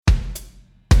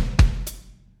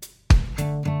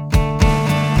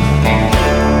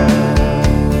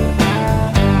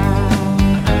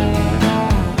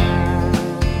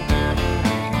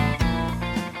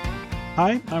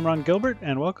I'm Ron Gilbert,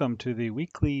 and welcome to the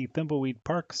weekly Thimbleweed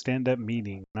Park stand-up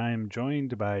meeting. I'm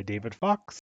joined by David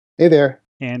Fox Hey there.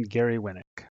 and Gary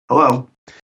Winnick. Hello.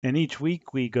 And each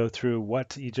week we go through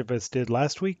what each of us did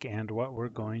last week and what we're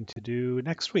going to do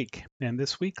next week. And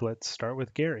this week, let's start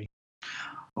with Gary.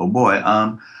 Oh boy.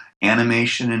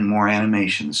 Animation and more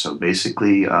animation. So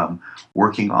basically,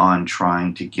 working on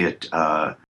trying to get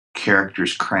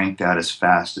characters cranked out as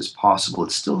fast as possible.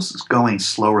 It's still going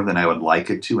slower than I would like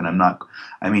it to, and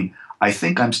I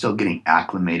think I'm still getting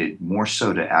acclimated more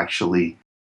so to actually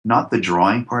not the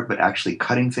drawing part, but actually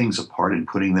cutting things apart and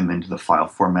putting them into the file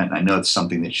format. And I know it's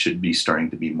something that should be starting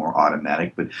to be more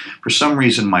automatic, but for some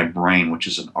reason my brain, which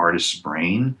is an artist's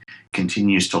brain,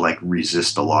 continues to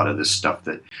resist a lot of this stuff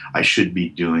that I should be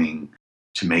doing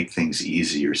to make things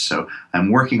easier. So I'm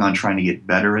working on trying to get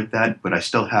better at that, but I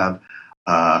still have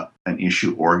an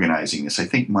issue organizing this. I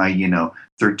think my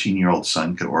 13-year-old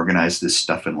son could organize this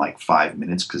stuff in 5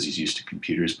 minutes because he's used to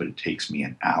computers, but it takes me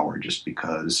an hour just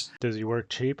because. Does he work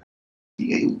cheap?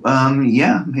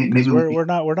 Yeah, maybe we're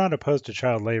not opposed to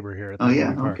child labor here. Oh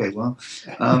yeah, okay, well,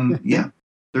 yeah,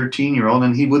 13-year-old,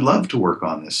 and he would love to work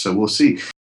on this. So we'll see.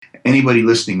 Anybody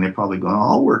listening, they're probably going,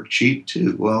 I'll work cheap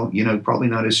too. Well, probably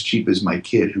not as cheap as my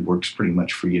kid who works pretty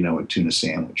much for, a tuna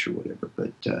sandwich or whatever,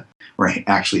 but or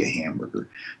actually a hamburger.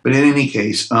 But in any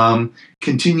case,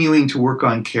 continuing to work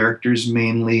on characters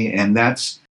mainly, and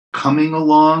that's coming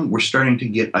along. We're starting to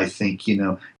get, I think,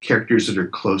 characters that are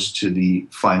close to the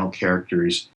final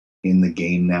characters in the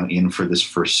game now in for this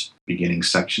first beginning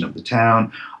section of the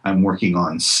town. I'm working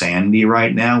on Sandy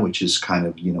right now, which is kind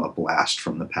of, a blast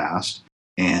from the past.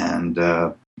 And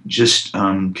just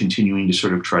continuing to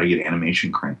sort of try to get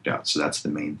animation cranked out. So that's the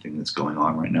main thing that's going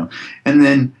on right now. And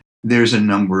then there's a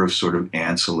number of sort of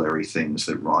ancillary things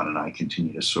that Ron and I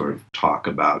continue to sort of talk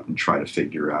about and try to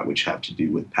figure out, which have to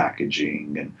do with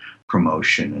packaging and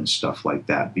promotion and stuff like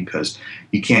that, because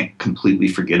you can't completely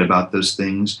forget about those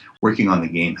things. Working on the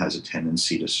game has a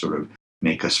tendency to sort of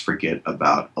make us forget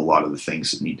about a lot of the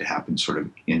things that need to happen sort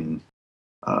of in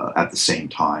at the same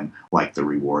time, like the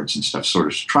rewards and stuff, sort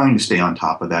of trying to stay on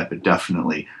top of that, but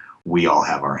definitely we all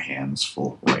have our hands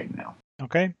full right now.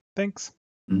 Okay, thanks.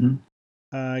 Mm-hmm.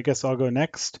 I guess I'll go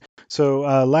next. So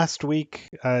last week,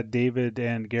 David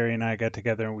and Gary and I got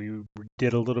together and we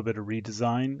did a little bit of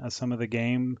redesign of some of the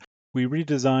game. We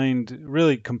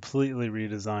really completely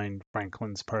redesigned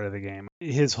Franklin's part of the game.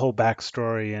 His whole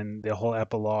backstory and the whole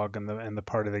epilogue and the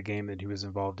part of the game that he was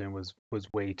involved in was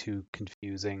way too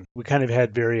confusing. We kind of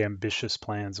had very ambitious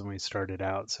plans when we started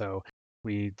out, so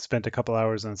we spent a couple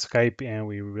hours on Skype and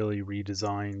we really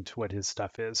redesigned what his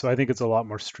stuff is. So I think it's a lot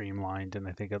more streamlined and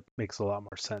I think it makes a lot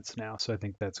more sense now. So I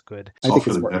think that's good. I think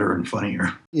it's better and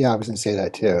funnier. Yeah, I was going to say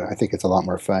that too. I think it's a lot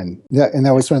more fun. Yeah, and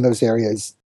that was one of those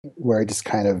areas where it just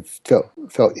kind of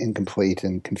felt incomplete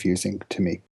and confusing to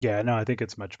me. Yeah, no, I think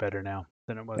it's much better now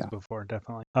than it was before,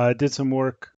 definitely. Did some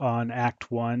work on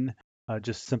Act 1,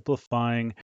 just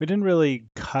simplifying. We didn't really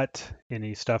cut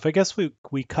any stuff. I guess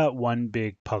we cut one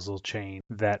big puzzle chain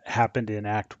that happened in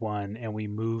Act 1 and we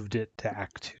moved it to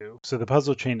Act 2. So the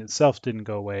puzzle chain itself didn't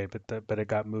go away, but it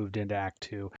got moved into Act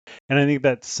 2. And I think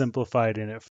that simplified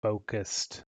and it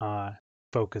focused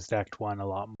Act 1 a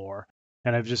lot more.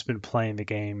 And I've just been playing the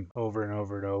game over and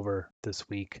over and over this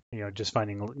week, just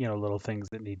finding, little things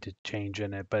that need to change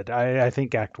in it. But I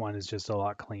think Act 1 is just a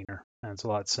lot cleaner and it's a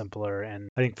lot simpler. And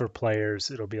I think for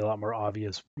players, it'll be a lot more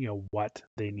obvious, what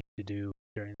they need to do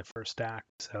during the first act.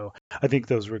 So I think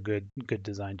those were good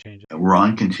design changes.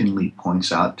 Ron continually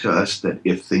points out to us that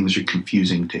if things are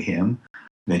confusing to him,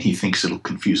 then he thinks it'll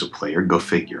confuse a player. Go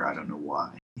figure. I don't know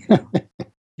why.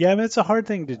 Yeah, I mean, it's a hard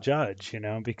thing to judge,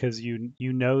 because you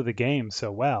know the game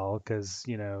so well because,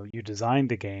 you designed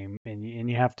the game and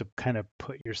you have to kind of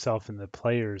put yourself in the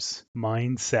player's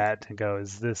mindset and go,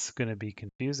 is this going to be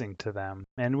confusing to them?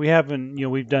 And we haven't,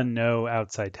 we've done no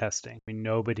outside testing. I mean,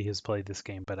 nobody has played this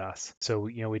game but us. So,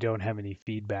 we don't have any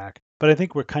feedback. But I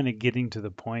think we're kind of getting to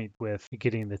the point with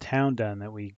getting the town done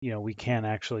that we can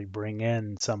actually bring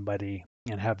in somebody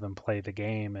and have them play the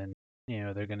game and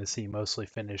they're going to see mostly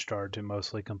finished art and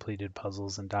mostly completed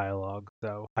puzzles and dialogue.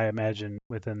 So I imagine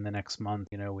within the next month,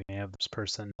 we may have this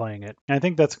person playing it. And I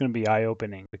think that's going to be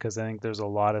eye-opening because I think there's a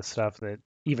lot of stuff that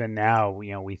even now,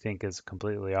 we think is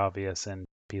completely obvious and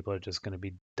people are just going to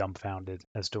be dumbfounded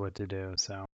as to what to do.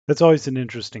 So that's always an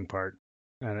interesting part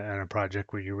in a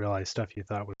project where you realize stuff you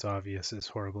thought was obvious is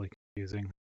horribly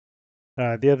confusing.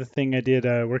 The other thing I did,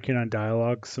 working on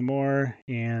dialogue some more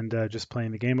and just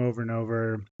playing the game over and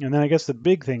over. And then I guess the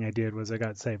big thing I did was I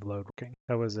got save load working.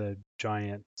 That was a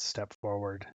giant step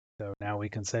forward. So now we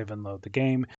can save and load the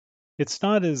game. It's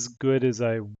not as good as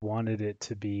I wanted it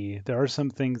to be. There are some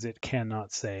things it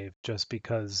cannot save just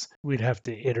because we'd have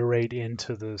to iterate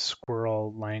into the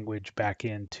squirrel language back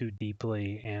in too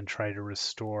deeply and try to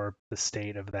restore the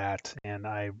state of that. And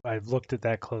I've looked at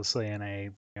that closely and I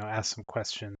asked some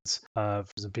questions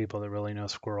of some people that really know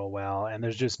squirrel well, and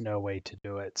there's just no way to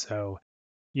do it. So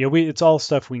it's all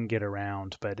stuff we can get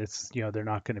around, but it's they're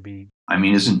not going to be. I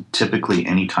mean, isn't typically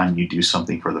any time you do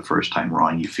something for the first time,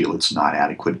 Ron, you feel it's not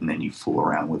adequate, and then you fool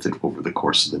around with it over the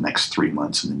course of the next 3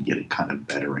 months, and then get it kind of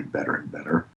better and better and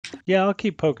better. Yeah, I'll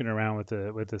keep poking around with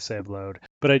the save load,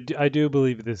 but I do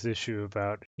believe this issue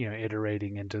about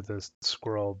iterating into the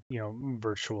squirrel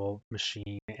virtual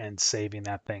machine and saving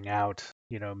that thing out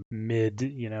mid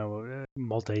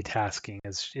multitasking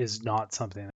is not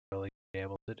something that really be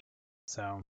able to do.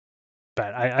 So,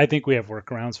 but I think we have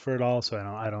workarounds for it all, so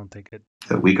I don't think it.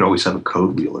 We could always have a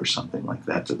code wheel or something like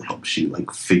that helps you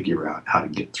like figure out how to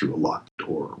get through a locked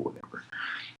door or whatever.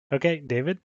 Okay,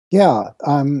 David. Yeah,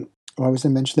 well, I was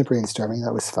going to mention the brainstorming.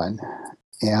 That was fun,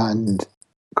 and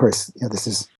of course, this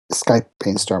is Skype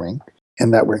brainstorming,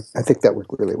 and I think that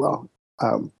worked really well.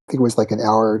 I think it was like an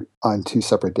hour on 2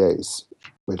 separate days,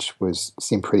 which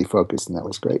seemed pretty focused, and that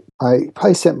was great. I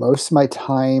probably spent most of my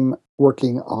time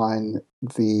working on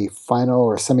the final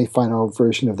or semi-final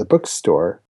version of the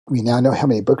bookstore. We now know how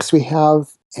many books we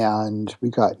have, and we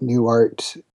got new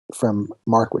art from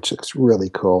Mark, which looks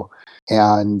really cool.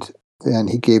 And then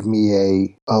he gave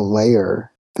me a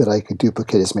layer that I could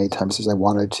duplicate as many times as I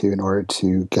wanted to in order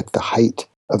to get the height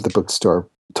of the bookstore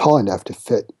tall enough to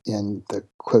fit in the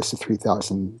close to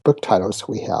 3,000 book titles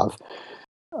we have.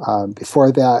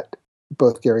 Before that,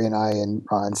 both Gary and I and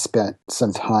Ron spent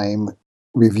some time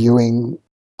reviewing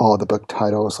all the book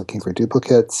titles, looking for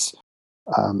duplicates,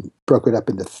 broke it up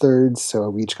into thirds, so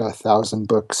we each got 1,000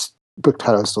 book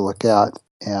titles to look at,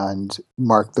 and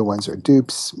marked the ones that are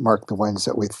dupes, marked the ones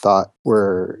that we thought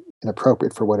were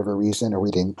inappropriate for whatever reason, or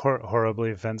we didn't.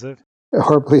 Horribly offensive?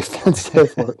 Horribly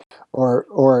offensive,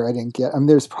 or I didn't get. I mean,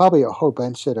 there's probably a whole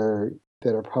bunch that are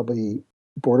probably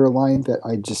borderline that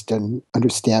I just didn't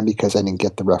understand because I didn't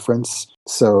get the reference.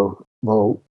 So,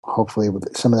 well, hopefully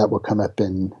some of that will come up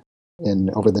in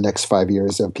over the next 5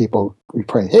 years of people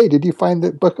reporting, hey, did you find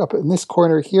the book up in this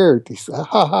corner here? Ha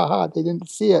ha ha, they didn't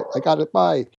see it. I got it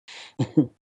by.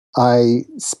 I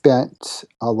spent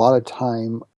a lot of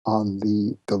time on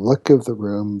the look of the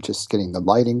room, just getting the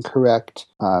lighting correct.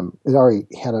 It already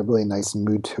had a really nice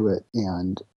mood to it,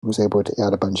 and was able to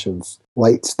add a bunch of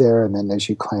lights there. And then as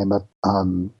you climb up,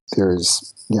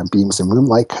 there's beams of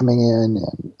moonlight coming in,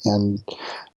 and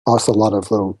also a lot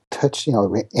of little touch,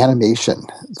 animation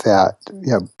that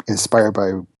inspired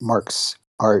by Mark's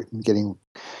art and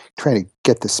trying to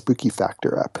get the spooky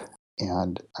factor up.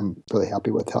 And I'm really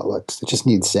happy with how it looks. It just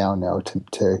needs sound now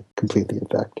to complete the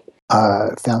effect.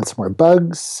 Found some more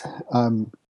bugs.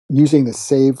 Using the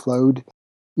save load,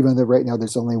 even though right now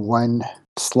there's only one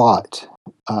slot,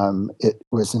 it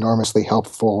was enormously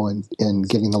helpful in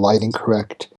getting the lighting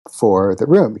correct for the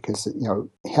room, because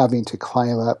having to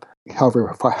climb up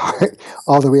however far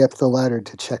all the way up the ladder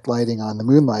to check lighting on the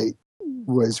moonlight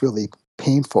was really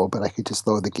painful. But I could just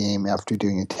load the game after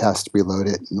doing a test, reload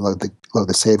it, and load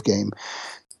the save game,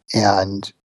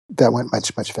 and that went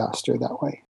much faster that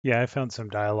way. Yeah, I found some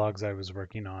dialogues I was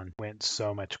working on went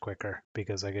so much quicker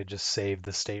because I could just save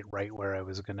the state right where I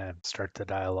was going to start the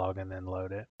dialogue and then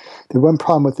load it. The one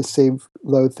problem with the save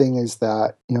load thing is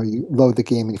that you load the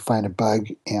game and you find a bug,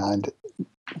 and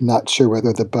not sure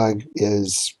whether the bug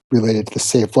is related to the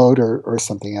save load or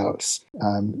something else.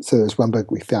 So there's one bug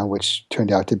we found which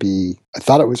turned out to be, I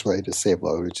thought it was related to save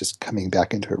load, it's just coming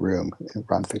back into a room, and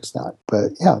Ron fixed that.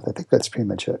 But yeah, I think that's pretty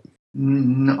much it.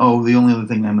 No, the only other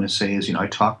thing I'm going to say is, I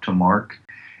talked to Mark,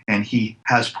 and he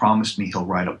has promised me he'll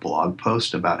write a blog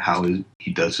post about how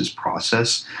he does his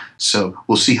process. So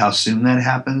we'll see how soon that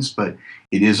happens, but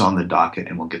it is on the docket,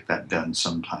 and we'll get that done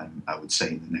sometime, I would say,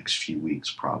 in the next few weeks,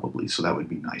 probably. So that would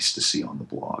be nice to see on the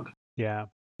blog. Yeah.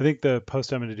 I think the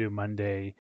post I'm going to do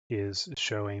Monday is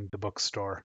showing the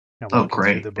bookstore. Oh,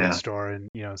 great! Through the bookstore, and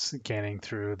scanning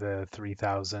through the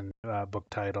 3,000 book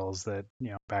titles that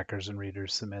backers and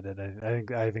readers submitted.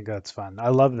 I think that's fun. I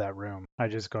love that room. I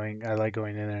like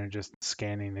going in there and just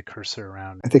scanning the cursor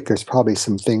around. I think there's probably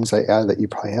some things I added that you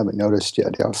probably haven't noticed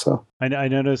yet, also. I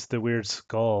noticed the weird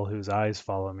skull whose eyes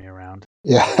follow me around.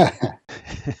 Yeah.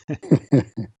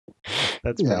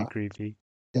 That's pretty creepy.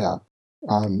 Yeah.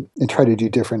 And try to do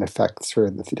different effects for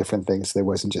the different things. There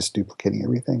wasn't just duplicating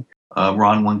everything.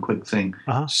 Ron, one quick thing.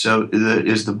 Uh-huh. So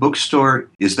is the bookstore,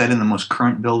 is that in the most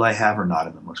current build I have or not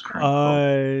in the most current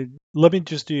build? Let me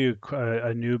just do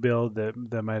a new build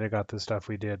that might have got the stuff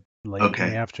we did late in Okay.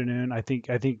 the afternoon. I think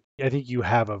you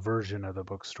have a version of the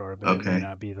bookstore, but it may Okay.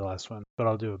 not be the last one. But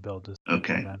I'll do a build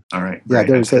Okay. then. All right. Yeah,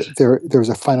 Great. there was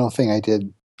a final thing I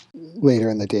did later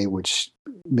in the day which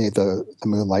made the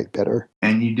moonlight better.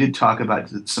 And you did talk about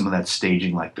some of that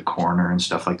staging, like the corner and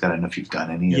stuff like that. I don't know if you've done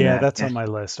any of Yeah, that. that's on my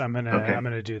list. I'm Okay.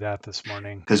 gonna do that this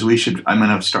morning. Because I'm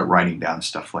gonna start writing down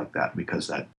stuff like that because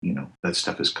that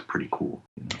stuff is pretty cool.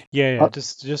 Yeah,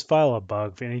 just file a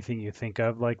bug for anything you think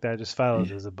of like that. Just file it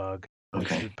Yeah. as a bug.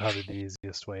 Okay. That's probably the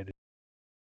easiest way to.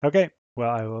 Okay. Well,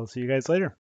 I will see you guys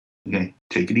later. Okay.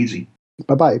 Take it easy.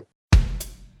 Bye bye.